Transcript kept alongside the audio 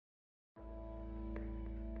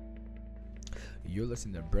You're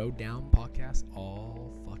listening to Bro Down Podcast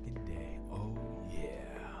all fucking day. Oh, yeah.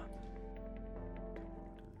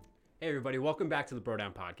 Hey, everybody. Welcome back to the Bro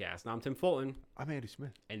Down Podcast. I'm Tim Fulton. I'm Andy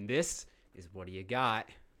Smith. And this is What Do You Got?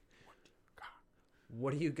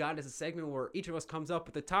 What Do You Got is a segment where each of us comes up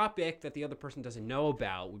with a topic that the other person doesn't know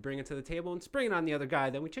about. We bring it to the table and spring it on the other guy.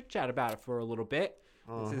 Then we chit-chat about it for a little bit.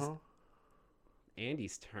 This is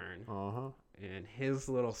Andy's turn. And his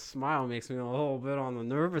little smile makes me a little bit on the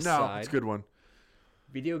nervous side. No, it's a good one.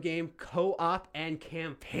 Video game, co-op, and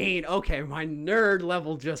campaign. Okay, my nerd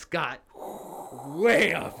level just got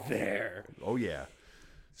way up there. Oh, yeah.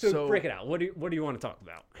 So break it out. What do you want to talk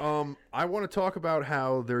about? I want to talk about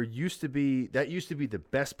how that used to be the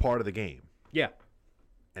best part of the game. Yeah.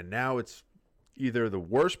 And now it's either the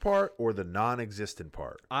worst part or the non-existent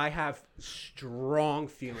part. I have strong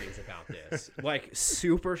feelings about this. Like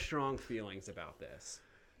super strong feelings about this.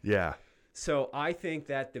 Yeah. So I think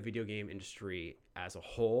that the video game industry as a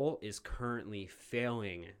whole is currently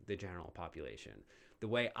failing the general population. The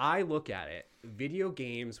way I look at it, video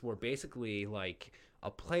games were basically like a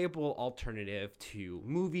playable alternative to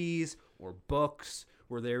movies or books,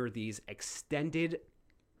 where there were these extended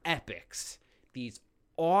epics, these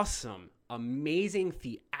awesome, amazing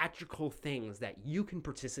theatrical things that you can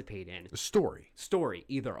participate in. The story.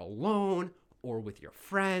 Either alone or with your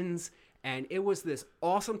friends. And it was this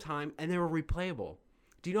awesome time, and they were replayable.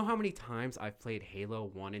 Do you know how many times I've played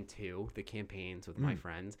Halo 1 and 2, the campaigns with my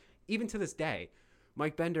friends? Even to this day.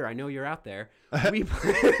 Mike Bender, I know you're out there. I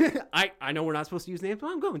know we're not supposed to use names,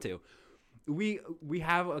 but I'm going to. We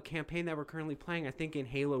have a campaign that we're currently playing, I think, in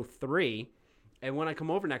Halo 3. And when I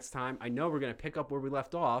come over next time, I know we're going to pick up where we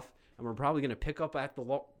left off. And we're probably going to pick up at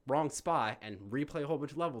the wrong spot and replay a whole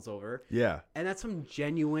bunch of levels over. Yeah. And that's some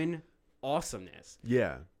genuine awesomeness.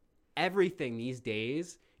 Yeah. Everything these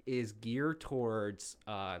days is geared towards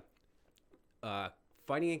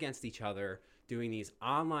fighting against each other, doing these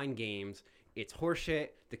online games. It's horseshit.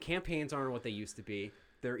 The campaigns aren't what they used to be.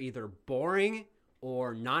 They're either boring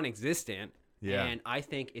or non-existent. Yeah. And I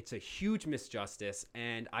think it's a huge misjustice.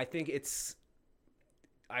 And I think it's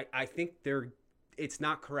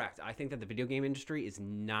not correct. I think that the video game industry is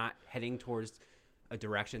not heading towards a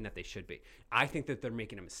direction that they should be. I think that they're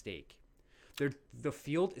making a mistake. The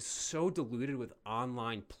field is so diluted with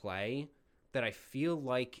online play that I feel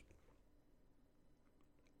like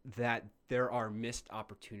that there are missed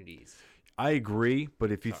opportunities. I agree,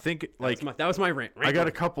 but if you think like that was my rant. I got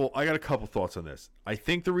a couple thoughts on this. I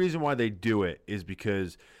think the reason why they do it is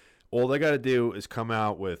because all they got to do is come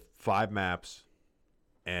out with 5 maps,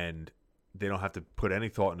 and they don't have to put any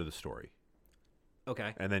thought into the story.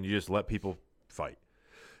 Okay. And then you just let people fight.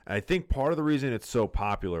 And I think part of the reason it's so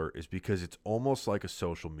popular is because it's almost like a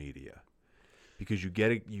social media. Because you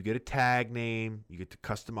get a tag name, you get to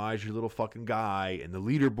customize your little fucking guy, and the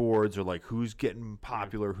leaderboards are like who's getting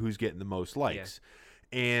popular, who's getting the most likes.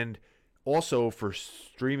 Yeah. And also for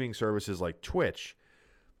streaming services like Twitch,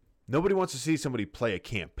 nobody wants to see somebody play a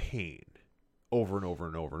campaign over and over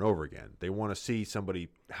and over and over again. They want to see somebody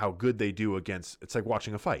how good they do against. It's like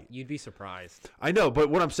watching a fight. You'd be surprised. I know, but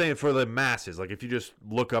what I'm saying for the masses, like if you just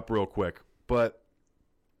look up real quick, but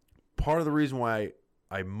part of the reason why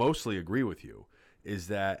I mostly agree with you is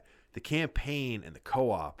that the campaign and the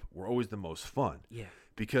co-op were always the most fun. Yeah.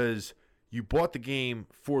 Because you bought the game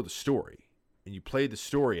for the story, and you played the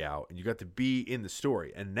story out, and you got to be in the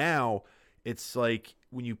story. And now it's like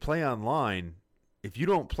when you play online, if you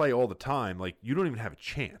don't play all the time, like you don't even have a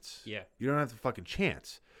chance. Yeah. You don't have the fucking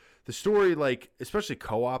chance. The story, like, especially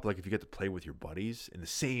co-op, like if you get to play with your buddies in the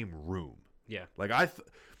same room. Yeah. Like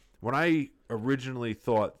when I originally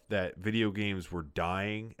thought that video games were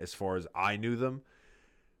dying as far as I knew them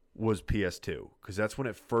was PS2, because that's when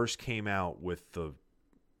it first came out with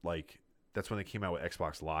that's when they came out with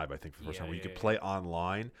Xbox Live, I think, for the first time, where you could play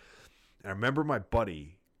online. And I remember my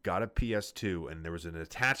buddy got a PS2, and there was an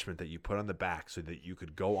attachment that you put on the back so that you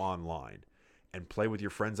could go online and play with your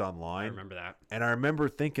friends online. I remember that. And I remember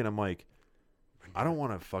thinking, I'm like, I don't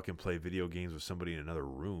want to fucking play video games with somebody in another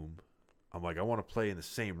room. I'm like, I want to play in the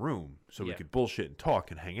same room so we could bullshit and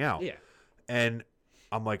talk and hang out. Yeah. And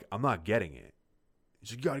I'm like, I'm not getting it.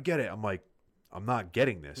 He's like, you got to get it. I'm like, I'm not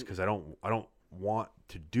getting this because I don't want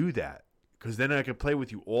to do that, because then I can play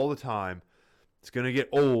with you all the time. It's going to get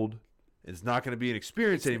old. It's not going to be an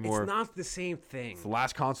experience anymore. It's not the same thing. It's the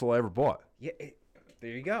last console I ever bought. Yeah, there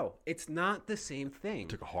you go. It's not the same thing.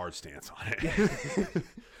 Took a hard stance on it.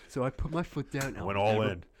 So I put my foot down. I went all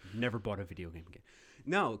in. Never bought a video game again.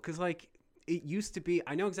 No, because like it used to be.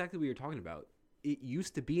 I know exactly what you're talking about. It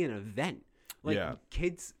used to be an event. Like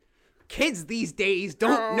kids kids these days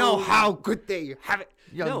don't know how good they have it.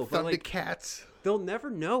 Young no, but like, Thundercats. they'll never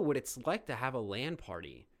know what it's like to have a LAN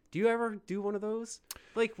party. Do you ever do one of those?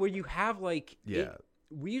 Like where you have like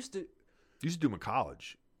we used to do them in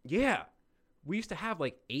college. Yeah. We used to have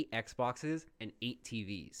like 8 Xboxes and 8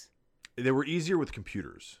 TVs. They were easier with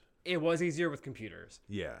computers. It was easier with computers.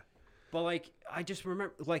 Yeah. But like I just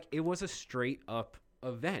remember like it was a straight up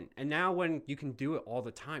event. And now when you can do it all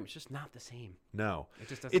the time, it's just not the same. No. It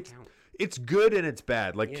just doesn't count. It's good and it's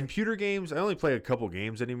bad. Like computer games, I only play a couple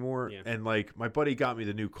games anymore. Yeah. And like my buddy got me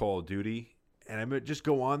the new Call of Duty, and I would just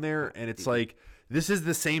go on there and it's like, this is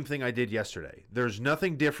the same thing I did yesterday. There's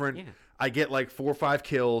nothing different. Yeah. I get like 4 or 5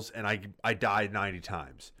 kills and I die 90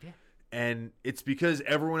 times. Yeah. And it's because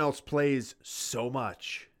everyone else plays so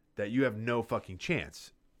much that you have no fucking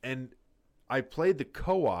chance. And I played the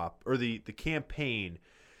co-op or the campaign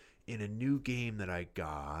in a new game that I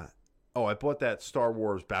got. Oh, I bought that Star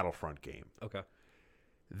Wars Battlefront game. Okay.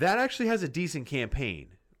 That actually has a decent campaign,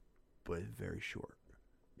 but it's very short.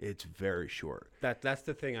 It's very short. That's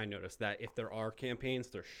the thing I noticed, that if there are campaigns,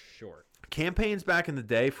 they're short. Campaigns back in the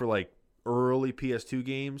day for like early PS2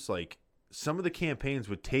 games, like some of the campaigns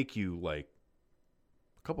would take you like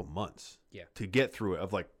a couple months to get through it,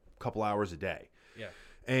 of like a couple hours a day. Yeah.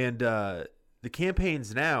 And the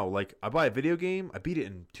campaigns now, like I buy a video game, I beat it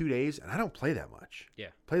in 2 days, and I don't play that much. Yeah.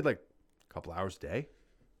 Played like a couple hours a day.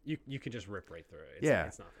 You can just rip right through it.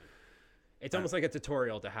 It's nothing. It's almost like a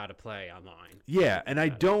tutorial to how to play online. Yeah, and I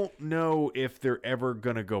don't know if they're ever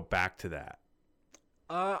going to go back to that.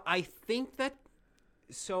 I think that...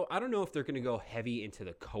 So, I don't know if they're going to go heavy into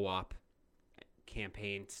the co-op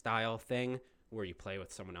campaign style thing, where you play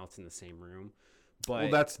with someone else in the same room. But Well,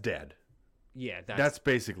 that's dead. Yeah, that's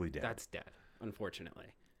basically dead. That's dead, unfortunately.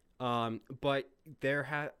 But there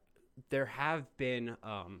have been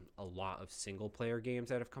a lot of single-player games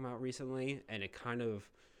that have come out recently, and it kind of...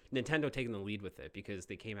 Nintendo taking the lead with it, because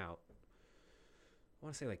they came out, I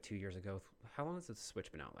want to say like 2 years ago. How long has the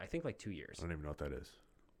Switch been out? I think like 2 years. I don't even know what that is.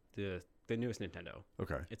 The newest Nintendo.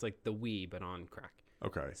 Okay. It's like the Wii, but on crack.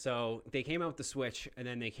 Okay. So they came out with the Switch, and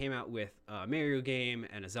then they came out with a Mario game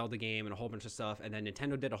and a Zelda game and a whole bunch of stuff. And then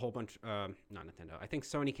Nintendo did a whole bunch. Not Nintendo. I think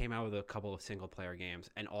Sony came out with a couple of single-player games,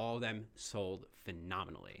 and all of them sold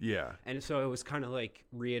phenomenally. Yeah. And so it was kind of like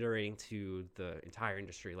reiterating to the entire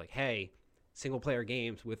industry, like, hey, single-player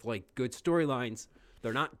games with like good storylines,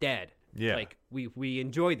 they're not dead. Yeah. Like we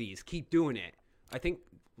enjoy these. Keep doing it. I think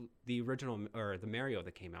the original, or the Mario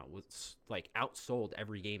that came out, was like outsold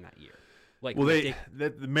every game that year. Like, well,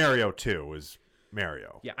 the Mario 2 was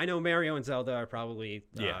Mario. Yeah, I know Mario and Zelda are probably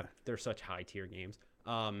they're such high tier games.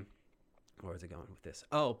 Where is it going with this?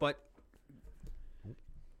 Oh, but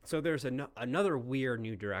so there's another weird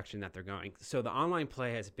new direction that they're going. So the online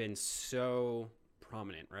play has been so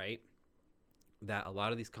prominent, right? That a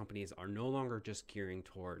lot of these companies are no longer just gearing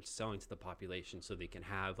towards selling to the population so they can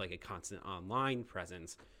have like a constant online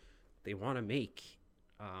presence. They want to make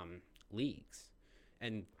leagues.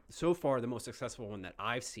 And so far, the most successful one that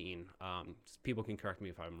I've seen, people can correct me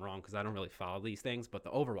if I'm wrong because I don't really follow these things, but the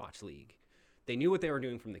Overwatch League. They knew what they were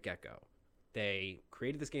doing from the get-go. They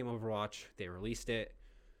created this game, Overwatch. They released it.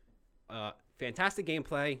 Fantastic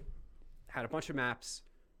gameplay. Had a bunch of maps.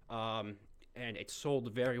 And it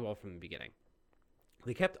sold very well from the beginning.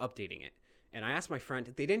 They kept updating it. And I asked my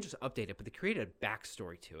friend, they didn't just update it, but they created a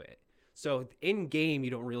backstory to it. So in game, you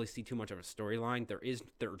don't really see too much of a storyline.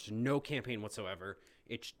 There's no campaign whatsoever.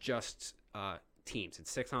 It's just teams.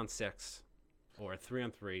 It's 6-on-6 or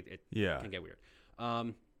 3-on-3. It can get weird.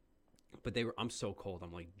 But I'm so cold.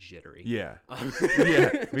 I'm like jittery. Yeah.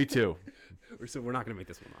 Yeah, me too. So we're not gonna make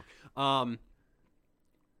this one long.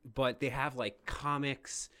 But they have like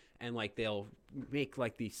comics, and like they'll make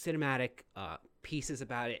like these cinematic pieces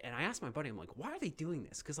about it. And I asked my buddy, I'm like, why are they doing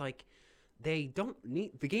this? Because like they don't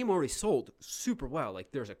need, the game already sold super well.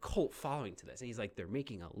 Like there's a cult following to this, and he's like, they're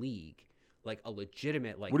making a league, like a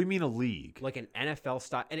legitimate like. What do you mean a league? Like an NFL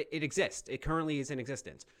style, and it exists. It currently is in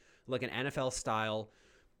existence, like an NFL style.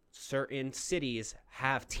 Certain cities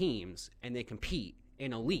have teams, and they compete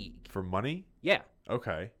in a league for money. Yeah.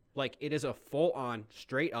 Okay. Like it is a full-on,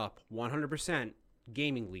 straight-up, 100%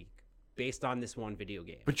 gaming league based on this one video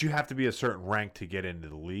game. But you have to be a certain rank to get into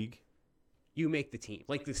the league. You make the team.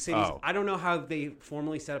 Like the cities, I don't know how they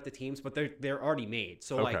formally set up the teams, but they're already made.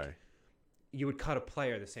 So like, you would cut a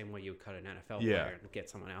player the same way you would cut an NFL player and get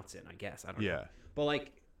someone else in. I guess I don't know. But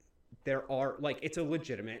like, there are like, it's a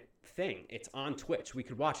legitimate thing. It's on Twitch. We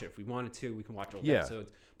could watch it if we wanted to. We can watch old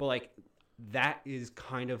episodes. But like, that is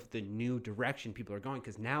kind of the new direction people are going,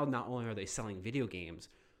 because now not only are they selling video games,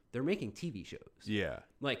 they're making TV shows. Yeah.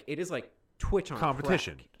 Like it is like Twitch on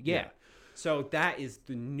competition. Crack. Yeah. So that is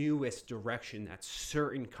the newest direction that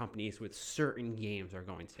certain companies with certain games are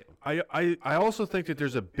going to. I also think that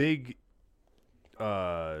there's a big,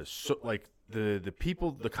 like the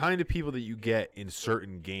people, the kind of people that you get in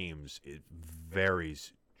certain games, it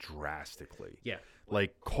varies drastically. Yeah.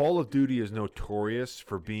 Like Call of Duty is notorious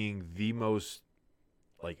for being the most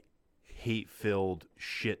like hate-filled,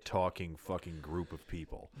 shit-talking fucking group of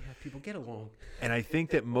people. Yeah, people get along. And I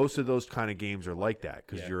think that most of those kind of games are like that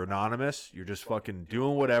because you're anonymous, you're just fucking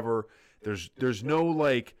doing whatever. There's no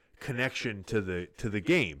like connection to the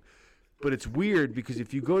game. But it's weird because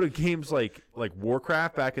if you go to games like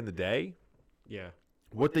Warcraft back in the day, Yeah.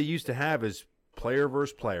 what they used to have is player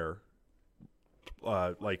versus player,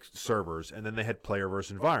 like servers, and then they had player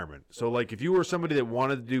versus environment. So like if you were somebody that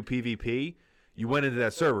wanted to do PvP, you went into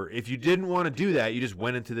that server. If you didn't want to do that, you just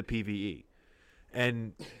went into the PvE.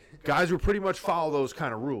 And guys would pretty much follow those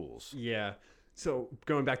kind of rules. Yeah. So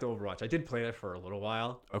going back to Overwatch, I did play that for a little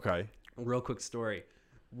while. Okay. Real quick story.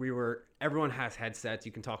 Everyone has headsets.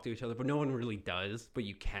 You can talk to each other, but no one really does, but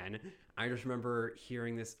you can. I just remember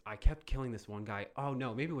hearing this. I kept killing this one guy. Oh,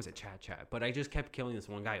 no, maybe it was a chat, but I just kept killing this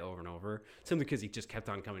one guy over and over, simply because he just kept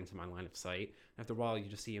on coming to my line of sight. After a while, you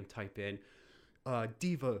just see him type in,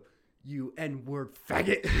 Diva, you N-word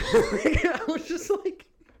faggot. I was just like,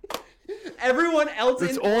 everyone else.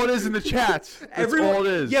 That's all it is in the chats. That's all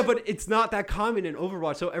it is. Yeah, but it's not that common in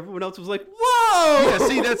Overwatch, so everyone else was like, whoa! Yeah,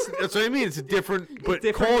 see, that's what I mean. It's a different, but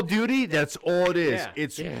different. Call of Duty, that's all it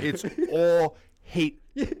is. Yeah. It's all hate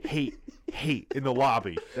in the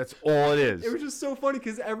lobby. That's all it is. It was just so funny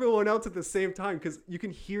because everyone else at the same time, because you can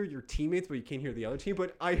hear your teammates, but you can't hear the other team.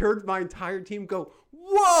 But I heard my entire team go,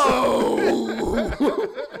 whoa!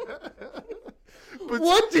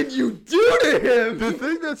 What did you do to him? The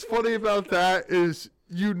thing that's funny about that is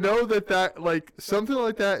you know that like something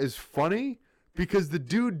like that is funny because the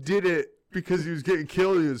dude did it because he was getting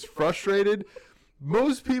killed. He was frustrated.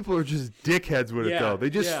 Most people are just dickheads with it, though.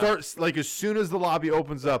 They just start, like, as soon as the lobby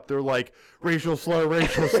opens up, they're like, racial slur,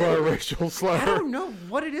 racial slur, racial slur. I don't know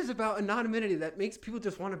what it is about anonymity that makes people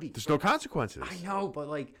just want to be. There's no consequences. I know, but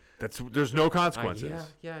like. There's no consequences.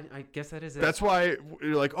 Yeah, I guess that is it. That's why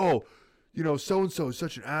you're like, oh, you know, so-and-so is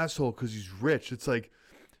such an asshole because he's rich. It's like,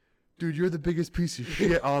 dude, you're the biggest piece of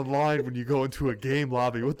shit online when you go into a game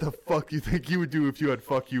lobby. What the fuck do you think you would do if you had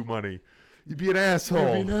fuck you money? You'd be an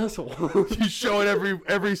asshole. You'd be an asshole. You show it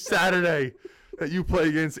every Saturday that you play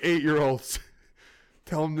against 8-year-olds.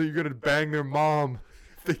 Tell them that you're gonna bang their mom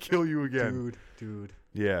if they kill you again. Dude.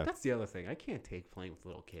 Yeah. That's the other thing. I can't take playing with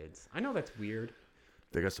little kids. I know that's weird.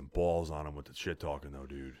 They got some balls on them with the shit talking though,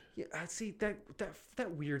 dude. Yeah, I see that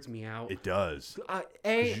weirds me out. It does.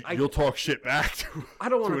 You'll talk shit back to I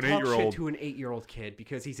don't want to talk 8-year-old. shit to an 8-year-old kid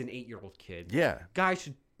because he's an 8-year-old kid. Yeah. Guy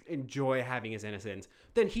should enjoy having his innocence.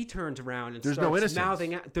 Then he turns around and There's starts no innocence.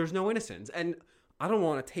 mouthing at, there's no innocence. And I don't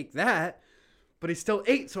want to take that, but he's still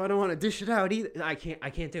 8, so I don't want to dish it out either. I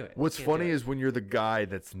can't do it. What's funny is when you're the guy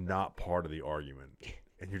that's not part of the argument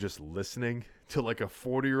and you're just listening to like a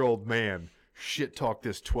 40-year-old man shit talk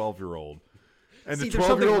this 12-year-old. And See, the there's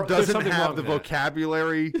something 12-year-old there's doesn't something have wrong the with that.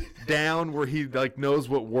 vocabulary down where he like knows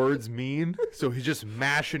what words mean. So he's just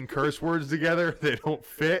mashing curse words together. They don't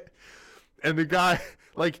fit. And the guy,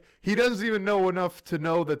 like, he doesn't even know enough to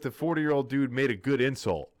know that the 40-year-old dude made a good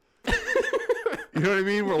insult. You know what I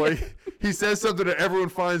mean? Where like he says something that everyone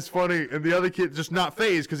finds funny, and the other kid just not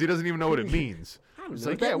phased because he doesn't even know what it means. I don't It's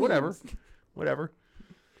know like, what that yeah, whatever, means. whatever.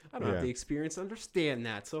 I don't Yeah. have the experience to understand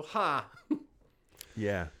that. So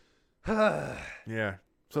Yeah. Yeah.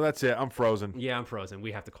 So that's it. I'm frozen. yeah, I'm frozen.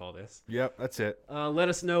 We have to call this. Yep, that's it. Let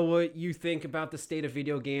us know what you think about the state of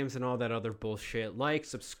video games and all that other bullshit. Like,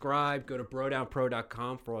 subscribe, go to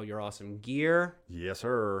brodownpro.com for all your awesome gear. Yes,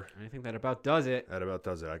 sir. I think that about does it. That about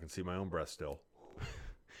does it. I can see my own breath still.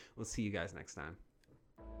 We'll see you guys next time.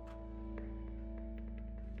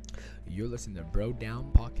 You're listening to Bro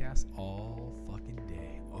Down Podcast all